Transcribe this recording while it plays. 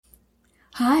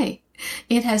Hi.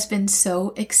 It has been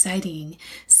so exciting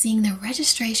seeing the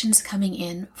registrations coming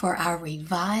in for our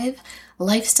Revive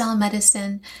Lifestyle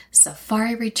Medicine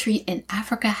Safari Retreat in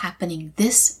Africa happening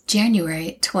this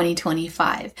January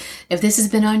 2025. If this has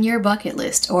been on your bucket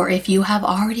list, or if you have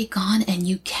already gone and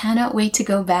you cannot wait to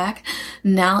go back,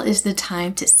 now is the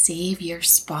time to save your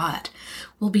spot.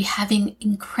 We'll be having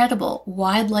incredible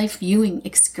wildlife viewing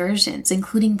excursions,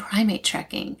 including primate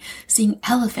trekking, seeing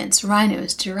elephants,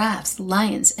 rhinos, giraffes,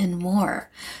 lions, and more.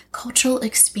 Cultural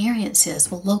experiences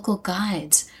with local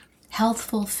guides,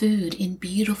 healthful food in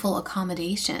beautiful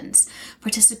accommodations,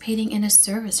 participating in a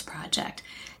service project,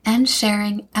 and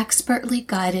sharing expertly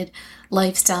guided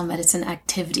lifestyle medicine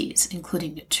activities,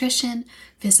 including nutrition,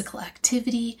 physical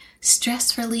activity,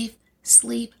 stress relief,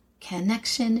 sleep,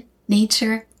 connection,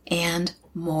 nature, and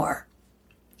more.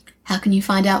 How can you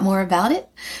find out more about it?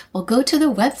 Well, go to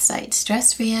the website,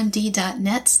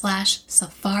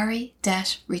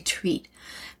 stressfreemd.net/safari-retreat.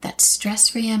 That's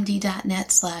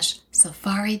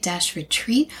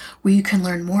stressfreemd.net/safari-retreat, where you can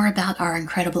learn more about our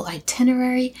incredible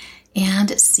itinerary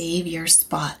and save your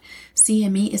spot.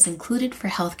 CME is included for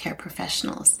healthcare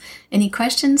professionals. Any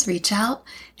questions, reach out,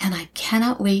 and I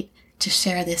cannot wait to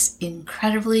share this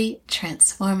incredibly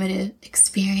transformative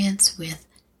experience with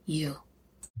you.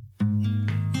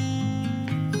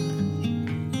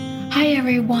 Hi,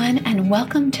 everyone, and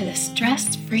welcome to the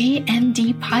Stress-Free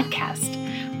MD podcast,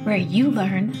 where you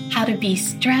learn how to be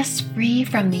stress-free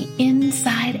from the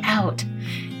inside out,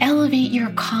 elevate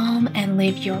your calm, and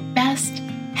live your best,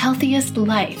 healthiest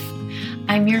life.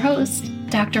 I'm your host,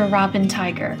 Dr. Robin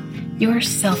Tiger, your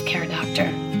self-care doctor.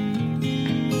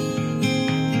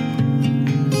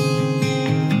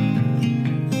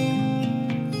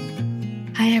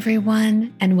 Hi,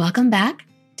 everyone, and welcome back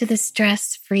to the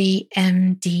Stress-Free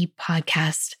MD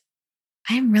podcast.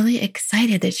 I am really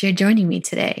excited that you're joining me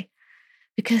today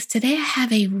because today I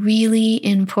have a really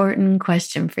important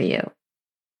question for you.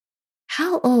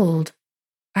 How old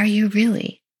are you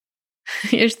really?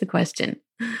 Here's the question.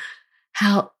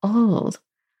 How old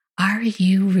are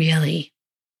you really?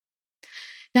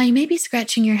 Now, you may be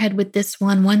scratching your head with this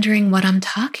one, wondering what I'm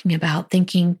talking about,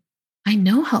 thinking, I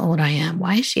know how old I am.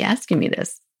 Why is she asking me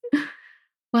this?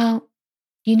 Well,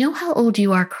 you know how old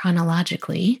you are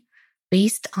chronologically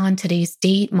based on today's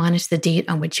date minus the date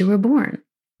on which you were born,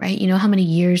 right? You know how many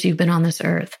years you've been on this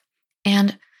earth.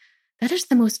 And that is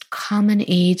the most common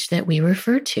age that we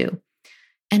refer to.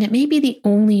 And it may be the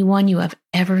only one you have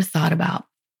ever thought about.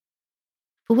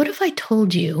 But what if I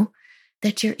told you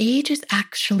that your age is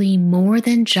actually more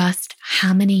than just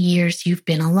how many years you've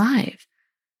been alive?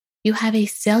 You have a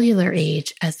cellular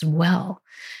age as well,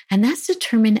 and that's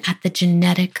determined at the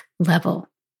genetic level.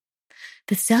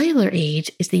 The cellular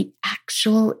age is the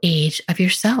actual age of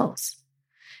your cells,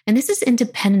 and this is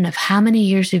independent of how many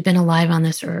years you've been alive on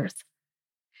this earth.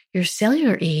 Your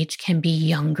cellular age can be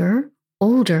younger,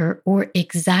 older, or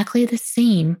exactly the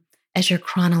same as your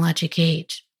chronologic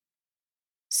age.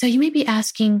 So you may be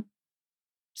asking,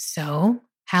 so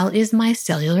how is my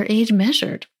cellular age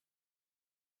measured?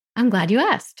 I'm glad you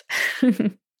asked.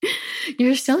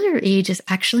 Your cellular age is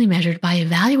actually measured by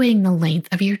evaluating the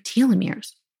length of your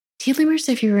telomeres. Telomeres,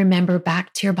 if you remember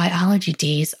back to your biology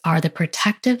days, are the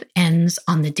protective ends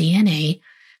on the DNA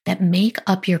that make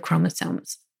up your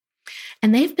chromosomes.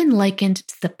 And they've been likened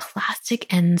to the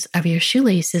plastic ends of your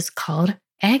shoelaces called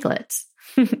aglets.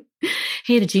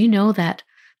 Hey, did you know that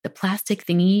the plastic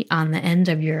thingy on the end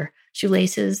of your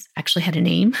shoelaces actually had a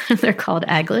name? They're called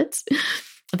aglets.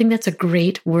 I think that's a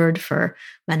great word for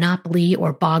Monopoly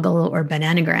or Boggle or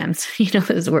Bananagrams,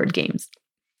 those word games.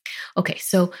 Okay,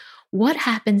 so what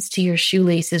happens to your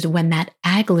shoelaces when that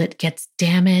aglet gets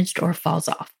damaged or falls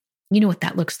off? You know what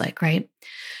that looks like, right?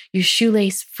 Your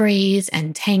shoelace frays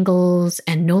and tangles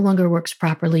and no longer works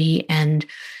properly, and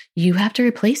you have to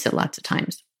replace it lots of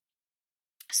times.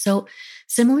 So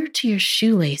similar to your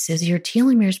shoelaces, your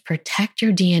telomeres protect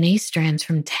your DNA strands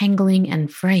from tangling and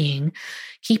fraying,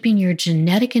 keeping your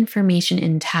genetic information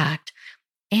intact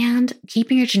and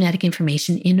keeping your genetic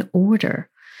information in order.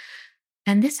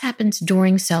 And this happens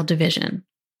during cell division,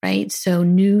 right? So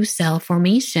new cell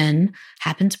formation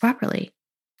happens properly.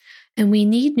 And we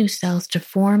need new cells to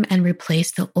form and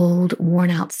replace the old, worn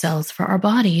out cells for our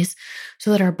bodies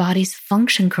so that our bodies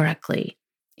function correctly.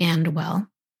 And well,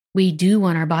 we do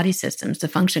want our body systems to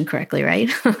function correctly, right?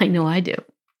 I know I do.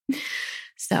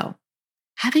 So,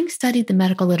 having studied the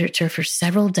medical literature for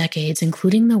several decades,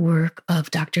 including the work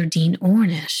of Dr. Dean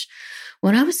Ornish,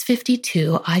 when I was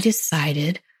 52, I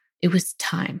decided it was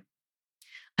time.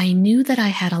 I knew that I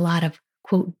had a lot of,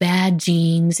 quote, bad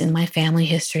genes in my family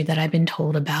history that I've been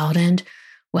told about. And,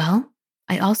 well,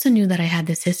 I also knew that I had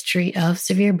this history of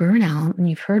severe burnout, and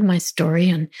you've heard my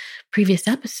story on previous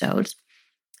episodes.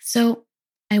 So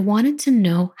I wanted to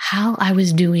know how I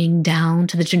was doing down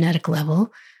to the genetic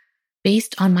level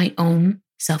based on my own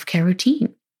self-care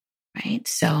routine, right?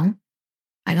 So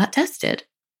I got tested.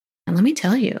 And let me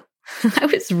tell you, I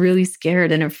was really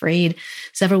scared and afraid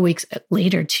several weeks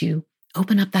later to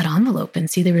open up that envelope and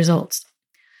see the results.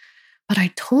 But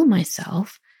I told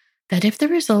myself that if the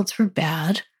results were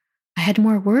bad, I had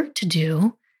more work to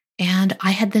do and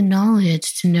I had the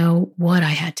knowledge to know what I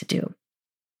had to do.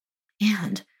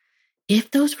 And if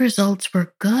those results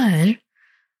were good,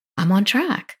 I'm on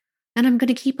track and I'm going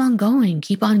to keep on going,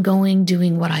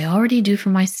 doing what I already do for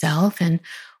myself and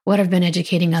what I've been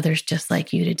educating others just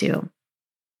like you to do.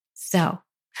 So,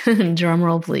 drum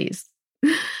roll, please.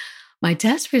 My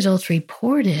test results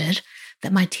reported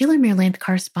that my telomere length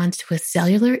corresponds to a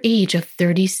cellular age of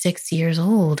 36 years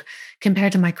old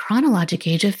compared to my chronologic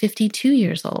age of 52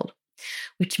 years old,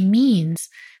 which means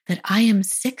that I am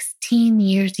 16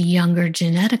 years younger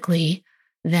genetically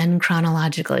than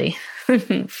chronologically.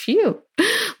 Phew.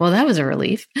 Well, that was a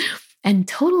relief. And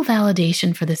total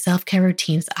validation for the self-care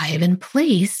routines I have in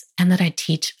place and that I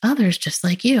teach others just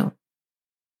like you.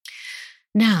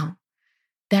 Now,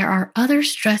 there are other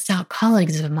stressed out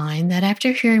colleagues of mine that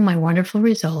after hearing my wonderful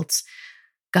results,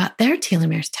 got their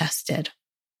telomeres tested.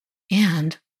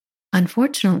 And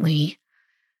unfortunately,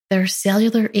 their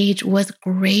cellular age was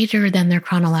greater than their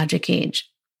chronologic age.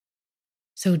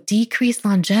 So decreased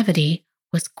longevity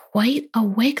was quite a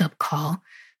wake-up call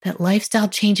that lifestyle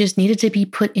changes needed to be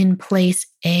put in place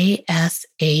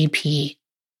ASAP.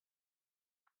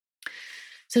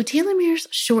 So telomeres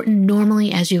shorten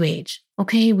normally as you age.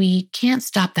 Okay, we can't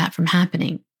stop that from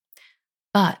happening.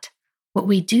 But what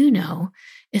we do know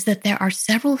is that there are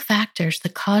several factors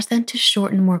that cause them to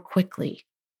shorten more quickly,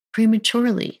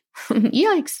 prematurely.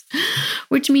 Yikes,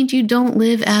 which means you don't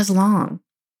live as long.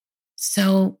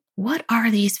 So what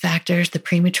are these factors that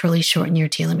prematurely shorten your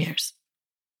telomeres?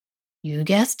 You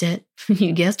guessed it.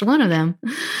 You guessed one of them.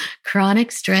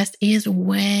 Chronic stress is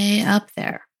way up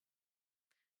there.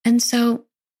 And so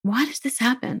why does this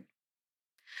happen?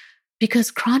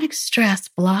 Because chronic stress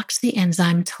blocks the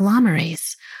enzyme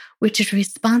telomerase, which is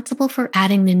responsible for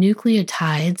adding the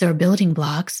nucleotides or building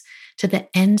blocks to the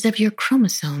ends of your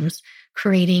chromosomes,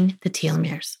 creating the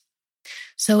telomeres.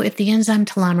 So if the enzyme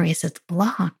telomerase is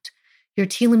blocked, your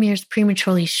telomeres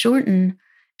prematurely shorten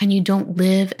and you don't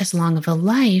live as long of a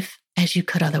life as you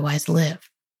could otherwise live.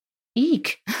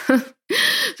 Eek.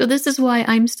 So this is why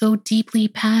I'm so deeply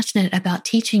passionate about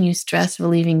teaching you stress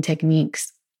relieving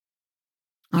techniques.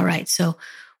 All right, so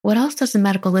what else does the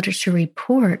medical literature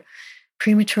report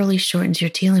prematurely shortens your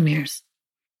telomeres?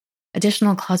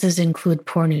 Additional causes include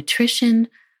poor nutrition,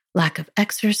 lack of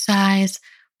exercise,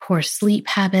 poor sleep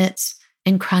habits,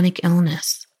 and chronic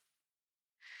illness.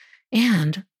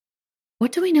 And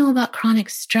what do we know about chronic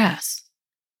stress?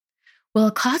 Well,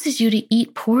 it causes you to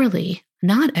eat poorly,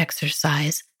 not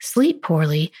exercise, sleep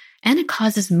poorly, and it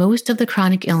causes most of the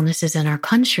chronic illnesses in our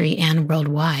country and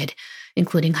worldwide,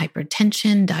 including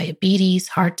hypertension, diabetes,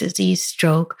 heart disease,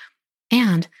 stroke,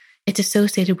 and it's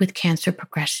associated with cancer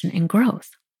progression and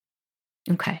growth.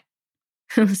 Okay,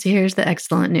 so here's the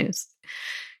excellent news.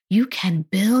 You can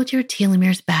build your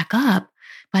telomeres back up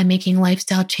by making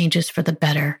lifestyle changes for the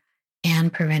better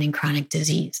and preventing chronic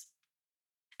disease.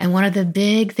 And one of the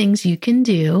big things you can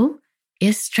do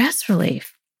is stress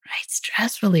relief, right?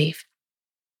 Stress relief.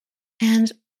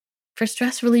 And for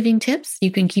stress relieving tips, you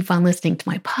can keep on listening to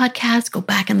my podcast, go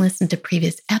back and listen to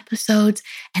previous episodes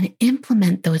and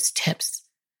implement those tips.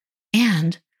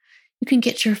 And you can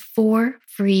get your 4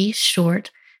 free short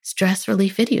stress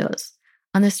relief videos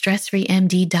on the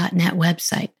stressfreemd.net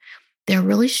website. They're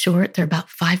really short. They're about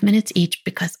 5 minutes each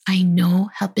because I know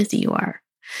how busy you are.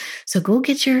 So go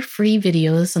get your free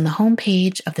videos on the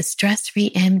homepage of the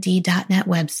stressfreemd.net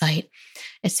website.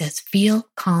 It says Feel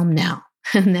Calm Now,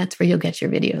 and that's where you'll get your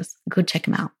videos. Go check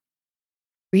them out.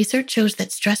 Research shows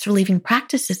that stress relieving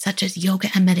practices such as yoga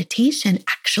and meditation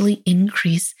actually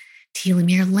increase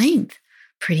telomere length.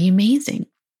 Pretty amazing.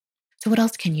 So what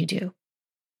else can you do?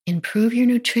 Improve your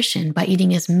nutrition by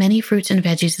eating as many fruits and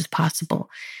veggies as possible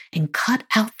and cut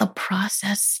out the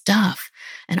processed stuff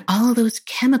and all of those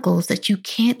chemicals that you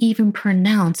can't even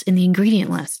pronounce in the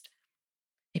ingredient list.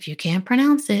 If you can't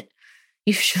pronounce it,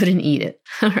 you shouldn't eat it.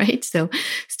 All right. So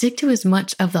stick to as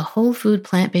much of the whole food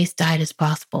plant-based diet as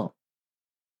possible.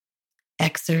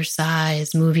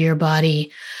 Exercise, move your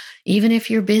body. Even if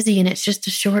you're busy and it's just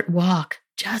a short walk,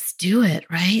 just do it,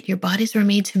 right? Your bodies were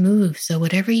made to move. So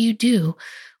whatever you do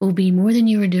will be more than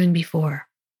you were doing before.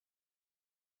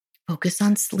 Focus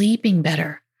on sleeping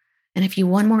better. And if you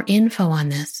want more info on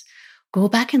this, go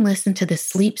back and listen to the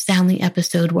Sleep Soundly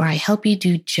episode where I help you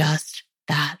do just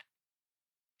that.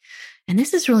 And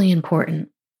this is really important.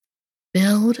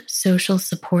 Build social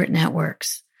support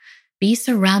networks. Be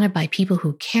surrounded by people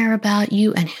who care about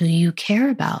you and who you care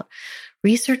about.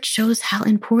 Research shows how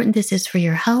important this is for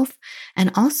your health,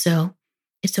 and also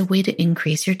it's a way to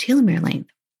increase your telomere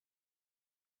length.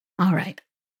 All right,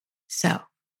 so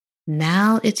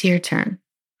now it's your turn.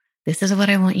 This is what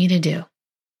I want you to do.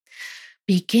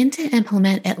 Begin to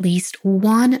implement at least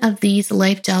one of these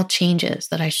lifestyle changes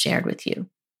that I shared with you,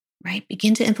 right?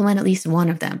 Begin to implement at least one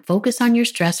of them. Focus on your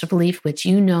stress relief, which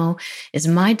you know is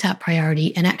my top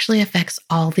priority and actually affects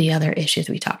all the other issues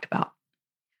we talked about.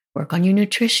 Work on your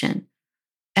nutrition,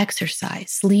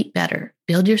 exercise, sleep better,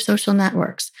 build your social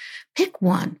networks. Pick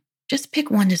one. Just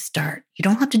pick one to start. You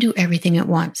don't have to do everything at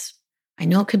once. I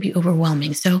know it could be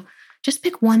overwhelming, so just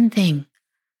pick one thing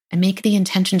and make the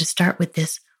intention to start with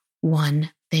this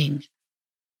one thing.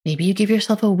 Maybe you give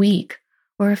yourself a week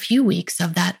or a few weeks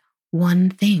of that one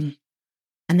thing,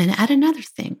 and then add another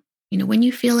thing, when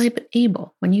you feel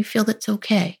able, when you feel it's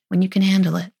okay, when you can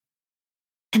handle it.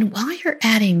 And while you're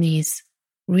adding these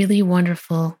really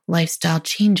wonderful lifestyle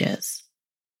changes,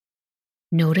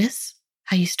 notice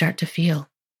how you start to feel.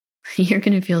 You're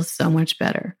going to feel so much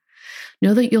better.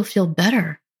 Know that you'll feel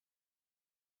better,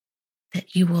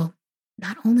 that you will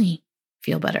not only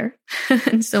feel better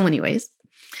in so many ways,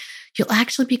 you'll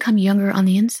actually become younger on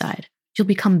the inside. You'll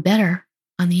become better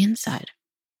on the inside.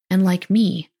 And like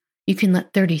me, you can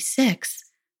let 36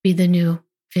 be the new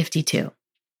 52.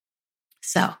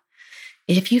 So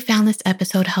if you found this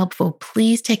episode helpful,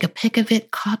 please take a pic of it,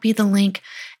 copy the link,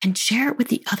 and share it with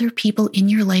the other people in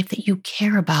your life that you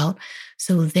care about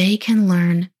so they can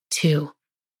learn too.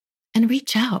 And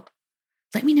reach out.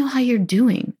 Let me know how you're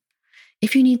doing.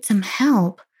 If you need some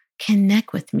help,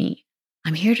 connect with me.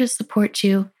 I'm here to support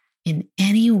you in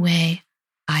any way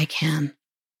I can.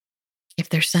 If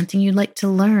there's something you'd like to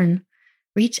learn,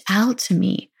 reach out to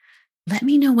me. Let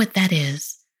me know what that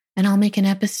is, and I'll make an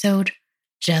episode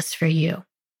just for you.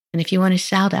 And if you want a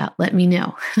shout out, let me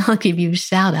know. I'll give you a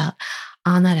shout out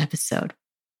on that episode.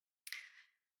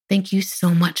 Thank you so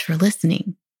much for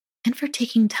listening and for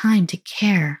taking time to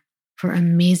care for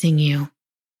amazing you.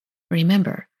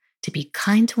 Remember to be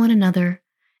kind to one another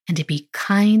and to be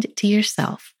kind to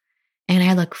yourself. And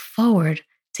I look forward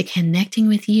to connecting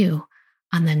with you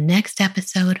on the next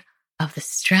episode of the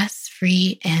Stress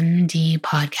Free MD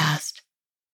podcast.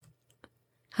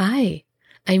 Hi,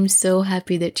 I'm so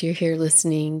happy that you're here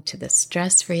listening to the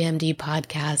Stress Free MD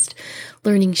podcast,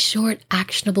 learning short,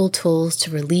 actionable tools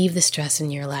to relieve the stress in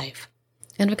your life.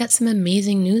 And I've got some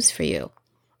amazing news for you.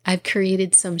 I've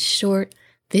created some short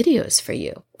videos for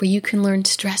you where you can learn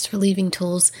stress relieving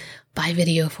tools by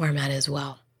video format as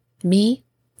well. Me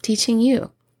teaching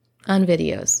you on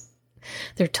videos.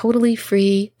 They're totally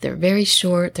free. They're very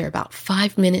short. They're about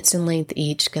 5 minutes in length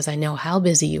each because I know how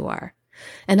busy you are.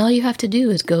 And all you have to do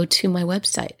is go to my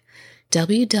website,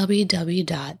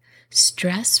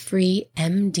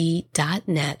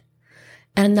 www.stressfreemd.net.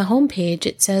 And on the homepage,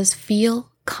 it says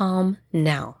Feel Calm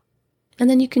Now. And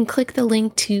then you can click the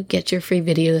link to get your free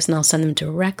videos, and I'll send them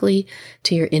directly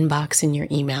to your inbox in your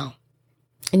email.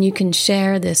 And you can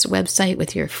share this website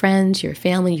with your friends, your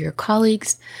family, your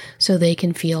colleagues, so they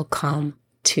can feel calm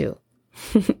too.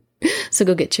 So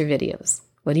go get your videos.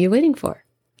 What are you waiting for?